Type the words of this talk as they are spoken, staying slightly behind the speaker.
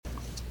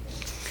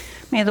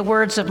May the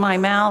words of my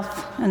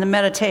mouth and the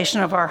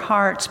meditation of our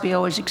hearts be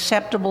always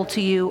acceptable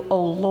to you,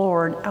 O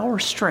Lord, our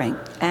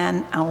strength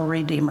and our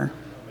Redeemer.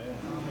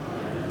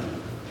 Amen.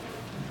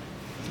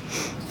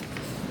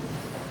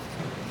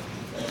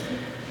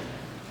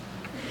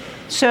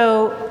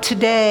 So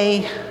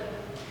today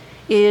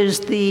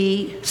is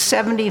the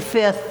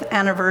 75th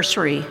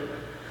anniversary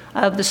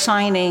of the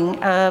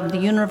signing of the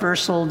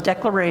Universal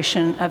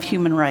Declaration of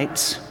Human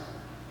Rights.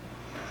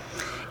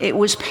 It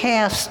was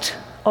passed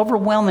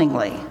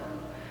overwhelmingly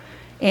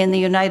in the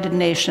United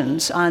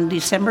Nations on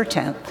December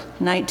 10th,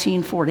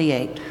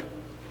 1948,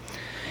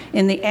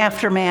 in the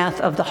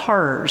aftermath of the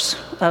horrors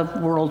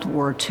of World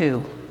War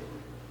II.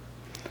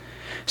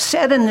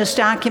 Said in this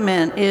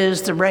document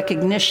is the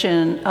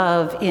recognition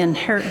of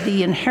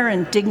the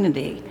inherent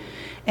dignity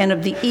and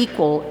of the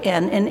equal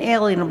and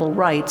inalienable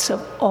rights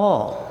of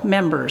all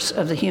members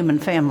of the human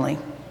family.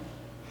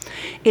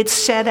 It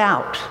set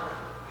out,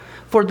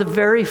 for the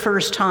very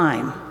first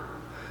time,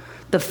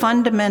 the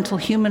fundamental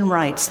human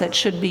rights that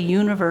should be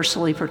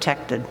universally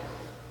protected,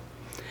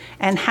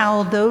 and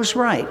how those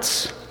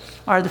rights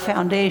are the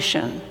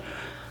foundation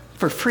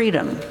for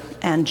freedom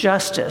and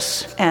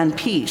justice and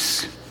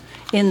peace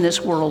in this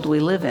world we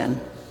live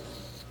in.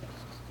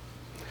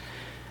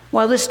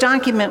 While this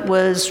document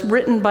was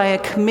written by a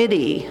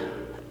committee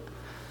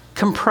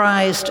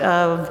comprised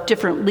of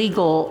different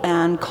legal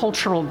and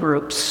cultural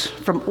groups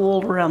from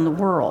all around the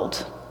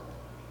world,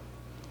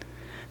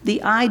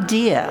 the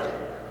idea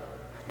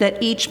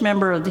that each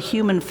member of the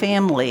human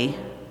family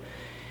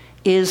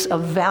is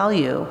of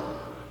value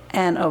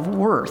and of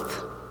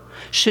worth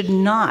should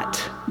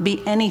not be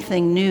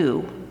anything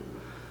new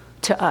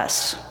to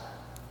us.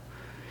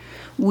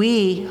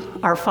 We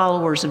are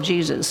followers of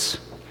Jesus,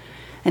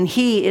 and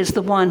he is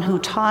the one who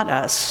taught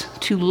us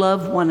to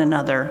love one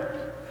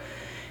another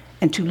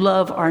and to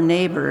love our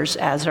neighbors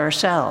as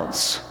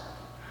ourselves,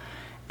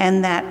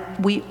 and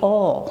that we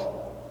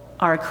all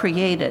are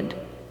created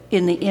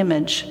in the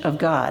image of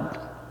God.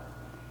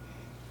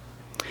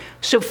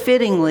 So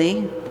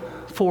fittingly,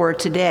 for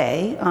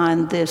today,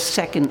 on this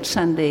second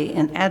Sunday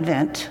in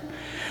Advent,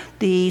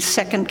 the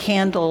second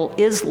candle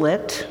is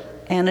lit,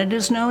 and it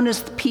is known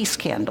as the peace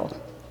candle.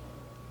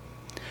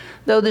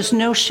 Though this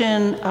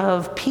notion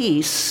of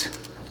peace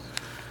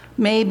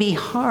may be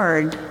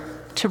hard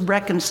to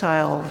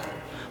reconcile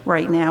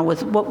right now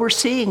with what we're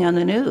seeing on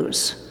the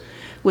news,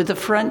 with the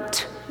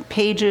front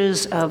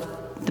pages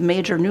of the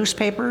major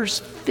newspapers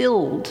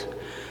filled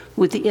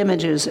with the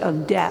images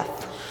of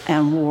death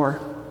and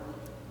war.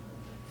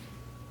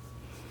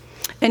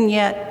 And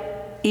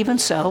yet, even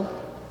so,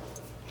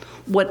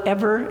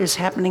 whatever is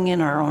happening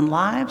in our own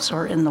lives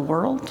or in the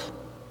world,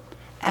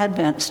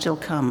 Advent still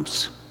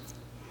comes.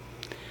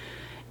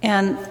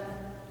 And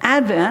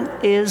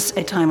Advent is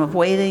a time of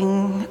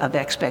waiting, of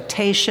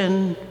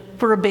expectation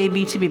for a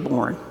baby to be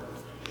born.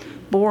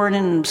 Born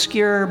in an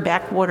obscure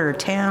backwater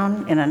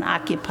town in an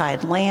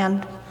occupied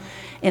land,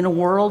 in a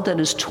world that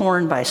is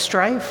torn by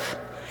strife,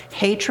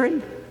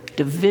 hatred,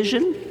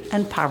 division,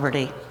 and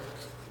poverty.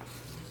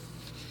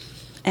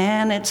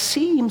 And it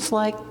seems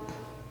like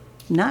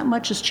not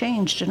much has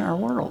changed in our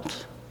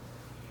world.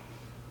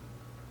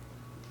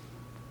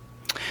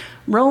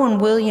 Rowan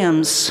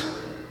Williams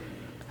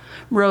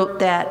wrote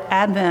that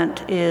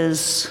Advent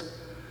it's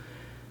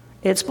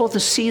both a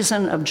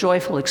season of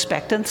joyful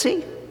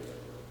expectancy,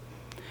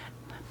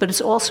 but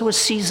it's also a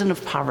season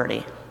of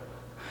poverty,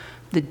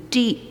 the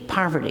deep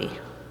poverty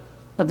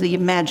of the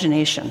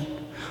imagination,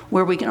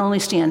 where we can only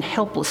stand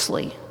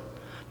helplessly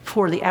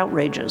before the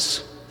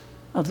outrages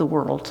of the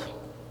world,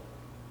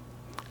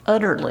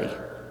 utterly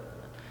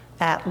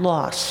at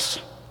loss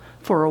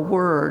for a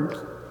word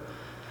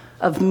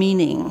of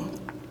meaning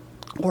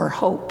or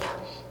hope.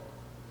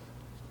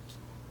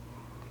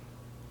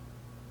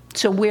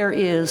 So where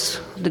is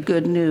the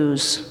good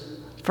news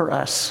for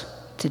us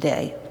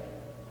today?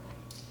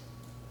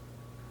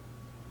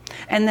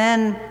 And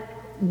then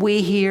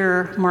we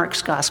hear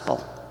Mark's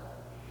gospel,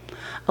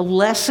 a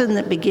lesson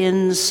that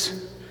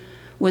begins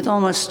with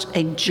almost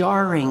a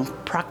jarring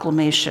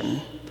proclamation.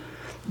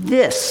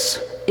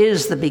 This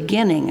is the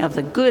beginning of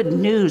the good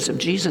news of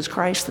Jesus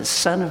Christ, the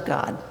Son of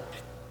God.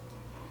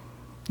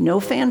 No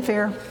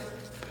fanfare,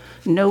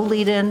 no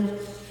lead-in,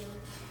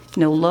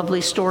 no lovely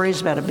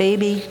stories about a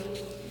baby,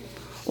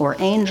 or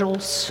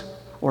angels,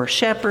 or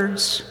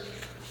shepherds,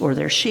 or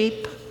their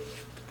sheep.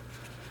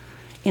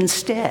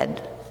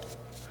 Instead,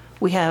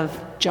 we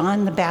have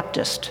John the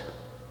Baptist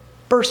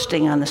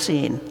bursting on the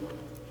scene.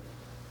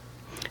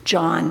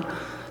 John,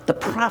 the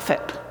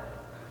prophet,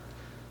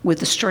 with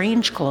the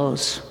strange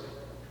clothes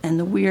and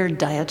the weird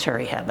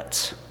dietary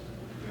habits.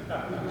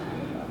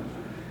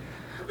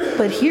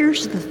 But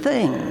here's the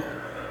thing.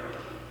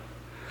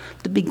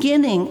 The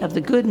beginning of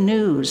the good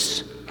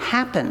news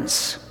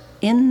happens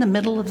in the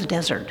middle of the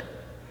desert,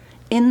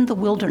 in the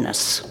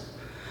wilderness,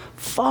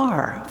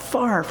 far,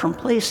 far from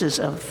places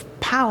of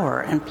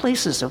power and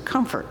places of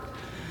comfort.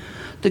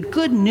 The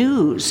good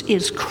news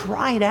is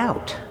cried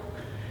out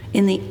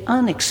in the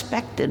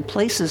unexpected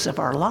places of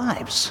our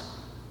lives.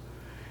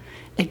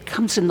 It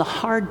comes in the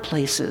hard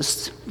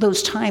places,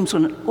 those times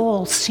when it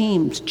all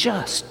seems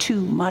just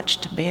too much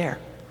to bear.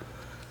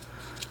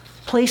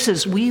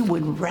 Places we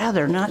would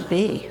rather not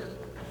be.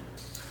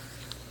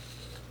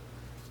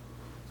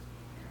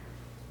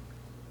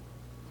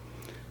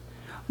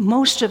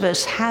 Most of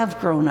us have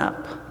grown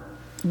up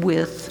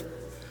with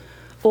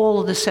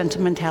all of the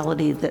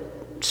sentimentality that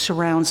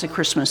surrounds the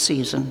Christmas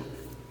season.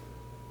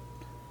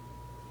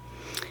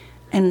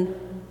 And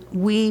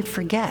we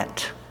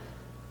forget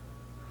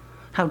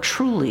how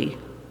truly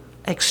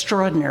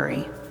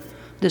extraordinary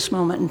this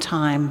moment in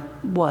time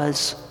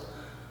was,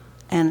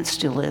 and it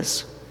still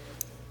is.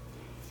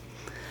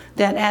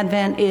 That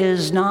Advent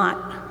is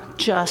not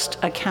just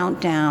a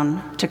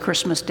countdown to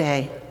Christmas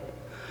Day.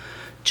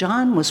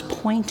 John was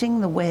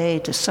pointing the way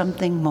to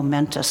something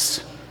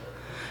momentous.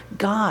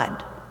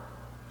 God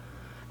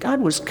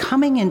was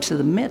coming into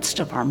the midst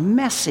of our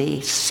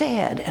messy,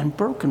 sad, and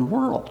broken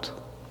world.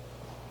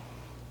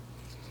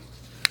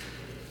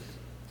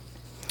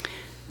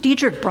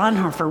 Dietrich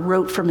Bonhoeffer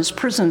wrote from his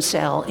prison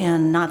cell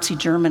in Nazi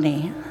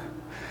Germany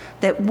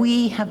that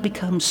we have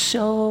become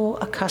so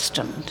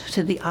accustomed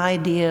to the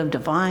idea of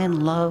divine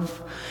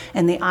love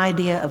and the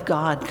idea of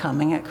God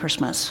coming at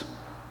Christmas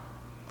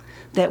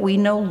that we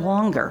no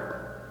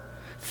longer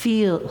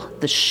feel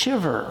the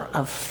shiver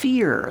of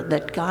fear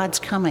that God's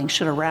coming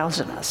should arouse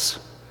in us.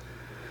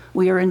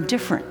 We are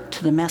indifferent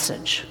to the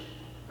message,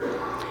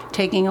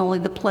 taking only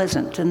the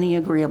pleasant and the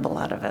agreeable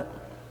out of it.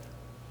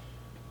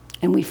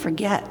 And we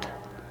forget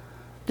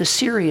the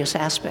serious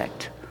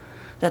aspect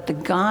that the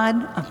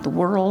God of the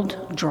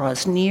world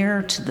draws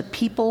near to the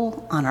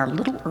people on our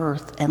little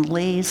earth and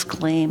lays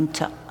claim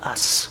to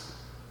us.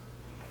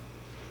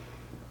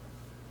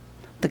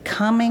 The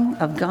coming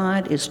of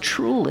God is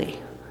truly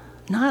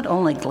not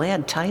only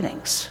glad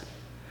tidings,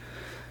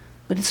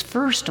 but it's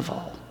first of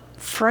all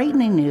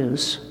frightening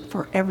news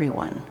for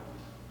everyone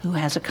who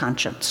has a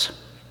conscience.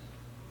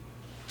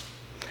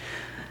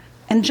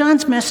 And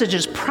John's message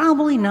is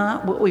probably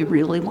not what we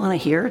really want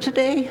to hear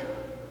today,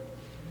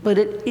 but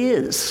it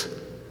is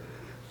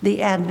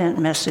the Advent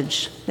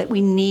message that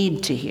we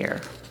need to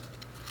hear.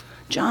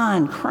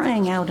 John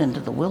crying out into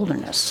the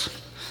wilderness,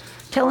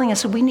 telling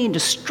us that we need to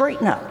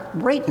straighten up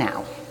right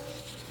now,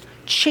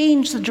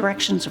 change the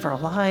directions of our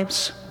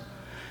lives,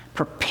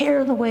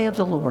 prepare the way of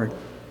the Lord.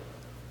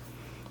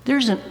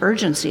 There's an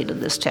urgency to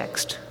this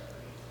text.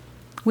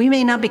 We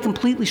may not be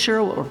completely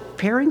sure what we're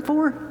preparing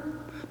for,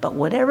 but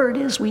whatever it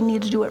is, we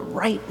need to do it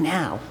right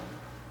now,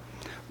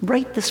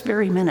 right this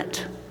very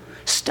minute.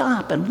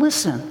 Stop and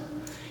listen.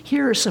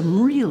 Here is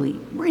some really,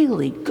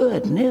 really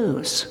good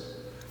news.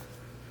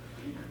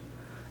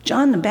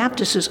 John the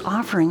Baptist is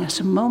offering us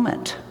a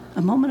moment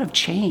of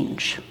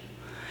change.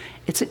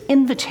 It's an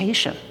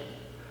invitation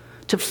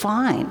to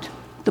find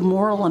the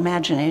moral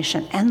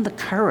imagination and the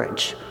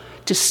courage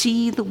to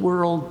see the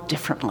world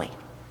differently,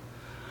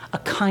 a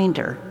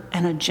kinder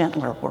and a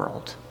gentler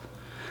world,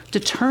 to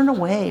turn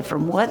away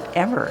from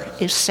whatever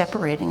is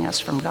separating us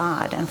from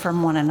God and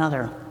from one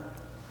another.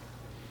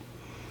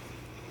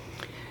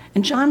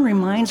 And John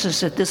reminds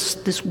us that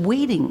this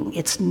waiting,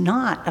 it's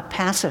not a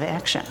passive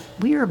action.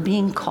 We are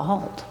being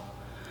called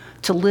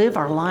to live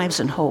our lives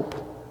in hope,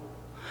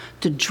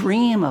 to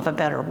dream of a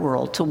better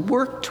world, to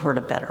work toward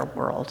a better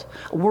world,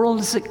 a world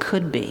as it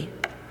could be,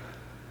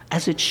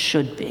 as it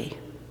should be,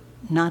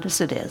 not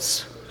as it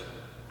is.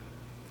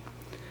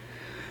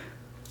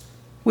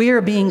 We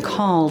are being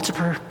called to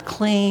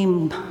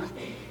proclaim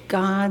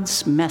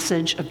God's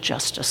message of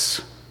justice,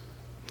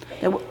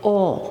 that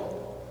all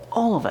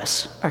of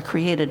us are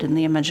created in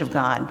the image of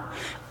God,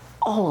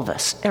 all of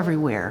us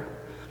everywhere,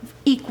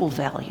 equal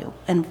value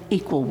and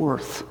equal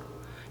worth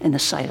in the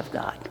sight of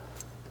God.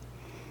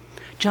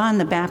 John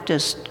the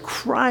Baptist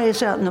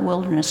cries out in the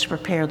wilderness to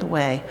prepare the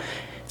way.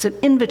 It's an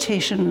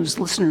invitation to his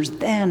listeners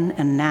then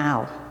and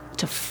now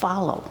to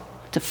follow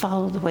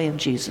the way of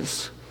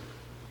Jesus.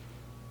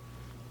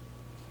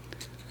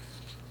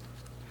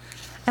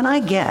 And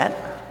I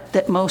get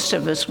that most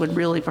of us would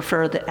really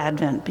prefer that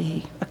Advent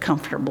be a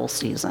comfortable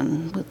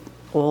season with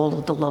all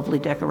of the lovely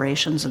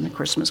decorations and the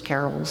Christmas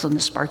carols and the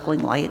sparkling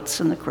lights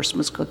and the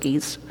Christmas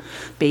cookies,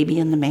 baby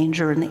in the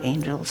manger and the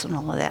angels and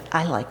all of that.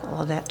 I like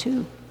all of that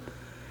too.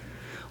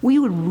 We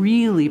would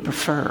really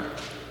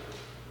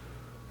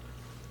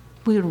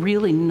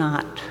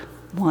not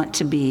want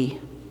to be,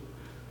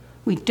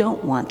 we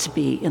don't want to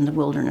be in the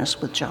wilderness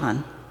with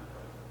John.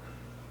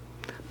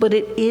 But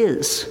it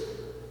is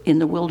in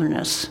the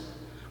wilderness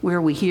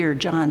where we hear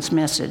John's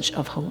message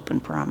of hope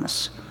and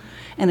promise.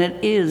 And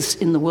it is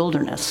in the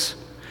wilderness,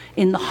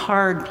 in the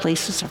hard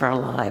places of our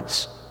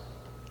lives,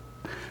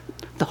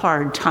 the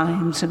hard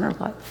times in our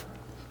life.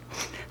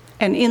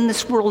 And in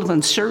this world of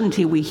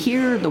uncertainty, we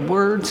hear the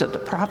words of the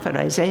prophet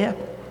Isaiah,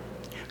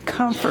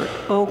 "Comfort,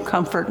 oh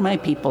comfort my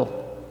people."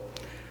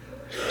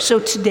 So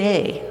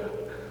today,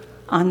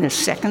 on this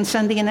second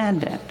Sunday in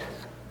Advent,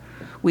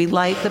 we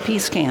light the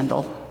peace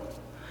candle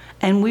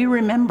and we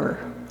remember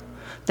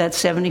that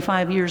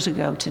 75 years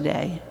ago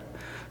today,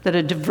 that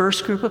a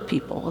diverse group of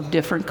people of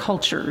different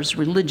cultures,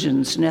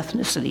 religions, and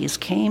ethnicities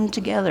came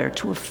together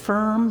to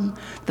affirm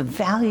the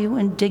value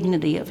and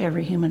dignity of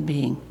every human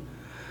being.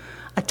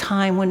 A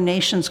time when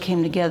nations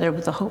came together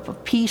with the hope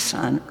of peace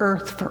on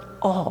earth for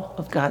all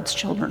of God's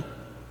children.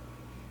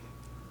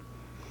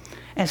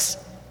 As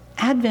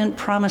Advent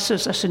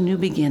promises us a new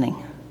beginning,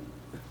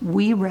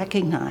 we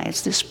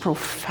recognize this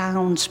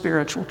profound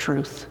spiritual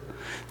truth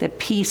that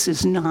peace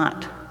is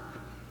not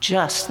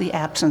just the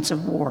absence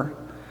of war,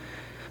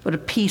 but a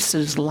peace that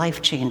is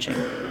life-changing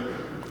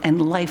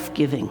and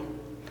life-giving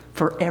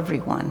for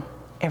everyone,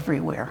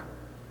 everywhere.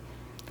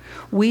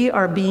 We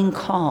are being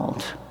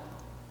called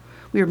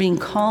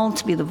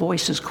to be the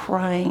voices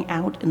crying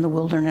out in the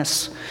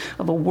wilderness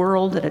of a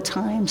world that at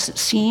times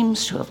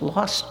seems to have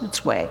lost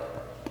its way,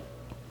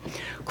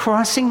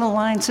 crossing the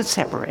lines that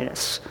separate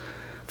us,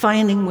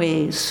 finding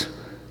ways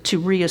to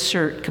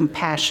reassert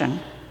compassion,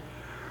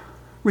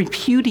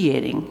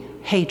 repudiating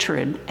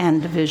hatred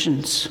and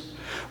divisions,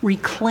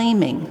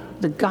 reclaiming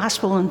the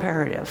gospel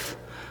imperative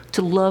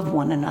to love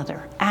one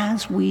another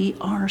as we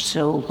are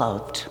so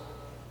loved.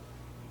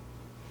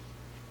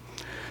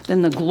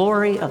 Then the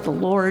glory of the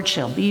Lord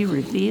shall be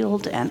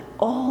revealed, and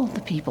all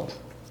the people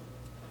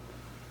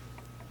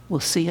will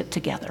see it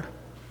together.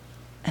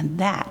 And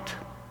that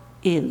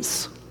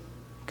is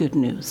good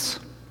news.